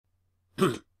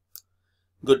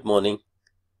Good morning.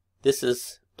 This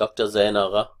is Dr. Zain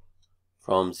Agha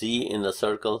from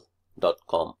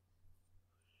zinnercircle.com.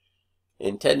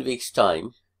 In 10 weeks'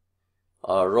 time,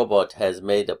 our robot has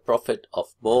made a profit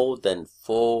of more than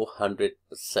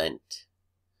 400%.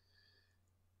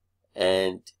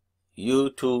 And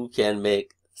you too can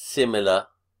make similar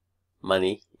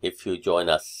money if you join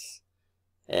us.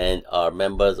 And our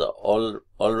members are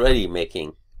already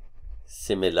making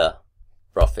similar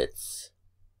profits.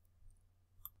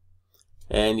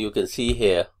 And you can see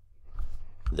here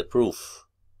the proof.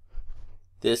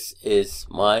 This is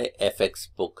my FX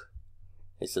book.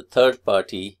 It's a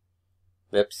third-party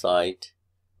website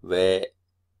where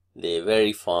they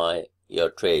verify your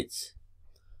trades.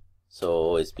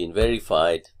 So it's been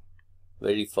verified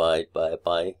by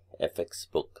my FX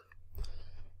book.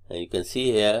 And you can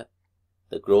see here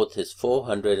the growth is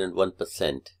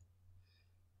 401%.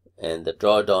 And the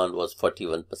drawdown was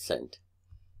 41%.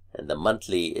 And the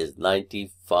monthly is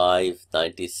 96%.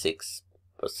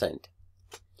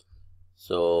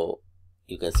 So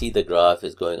you can see the graph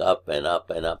is going up and up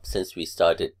and up since we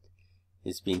started.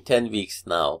 It's been 10 weeks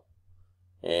now,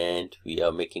 and we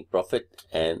are making profit,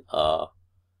 and our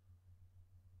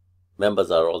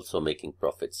members are also making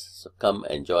profits. So come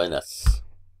and join us.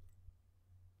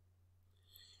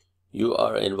 You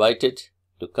are invited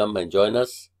to come and join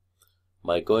us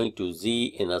by going to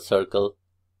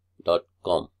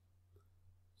zinnercircle.com.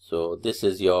 So this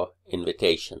is your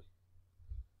invitation.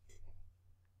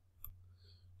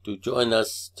 To join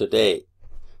us today,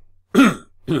 you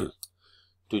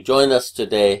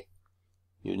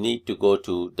need to go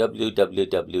to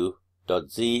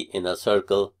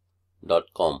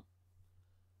www.zinnercircle.com.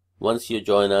 Once you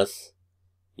join us,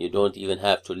 you don't even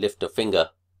have to lift a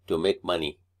finger to make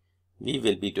money. We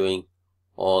will be doing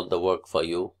all the work for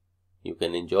you. You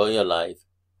can enjoy your life,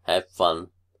 have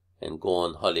fun, and go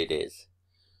on holidays.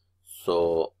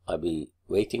 So I'll be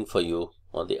waiting for you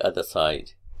on the other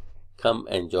side. Come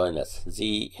and join us,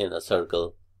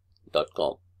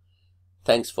 zinnercircle.com.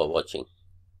 Thanks for watching.